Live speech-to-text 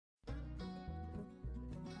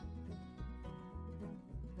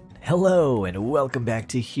Hello and welcome back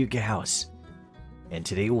to Hugo House. And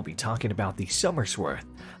today we'll be talking about the Somersworth,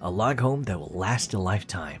 a log home that will last a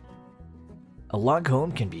lifetime. A log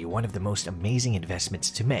home can be one of the most amazing investments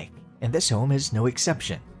to make, and this home is no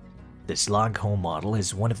exception. This log home model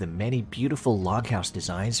is one of the many beautiful log house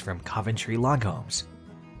designs from Coventry Log Homes.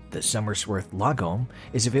 The Somersworth log home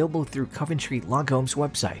is available through Coventry Log Homes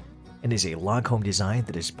website and is a log home design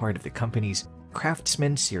that is part of the company's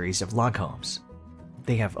Craftsman series of log homes.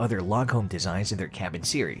 They have other log home designs in their cabin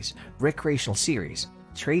series, recreational series,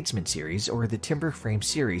 tradesman series, or the timber frame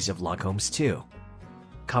series of log homes too.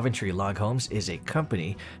 Coventry Log Homes is a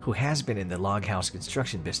company who has been in the log house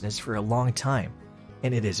construction business for a long time,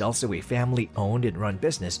 and it is also a family-owned and run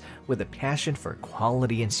business with a passion for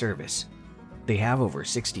quality and service. They have over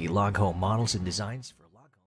 60 log home models and designs.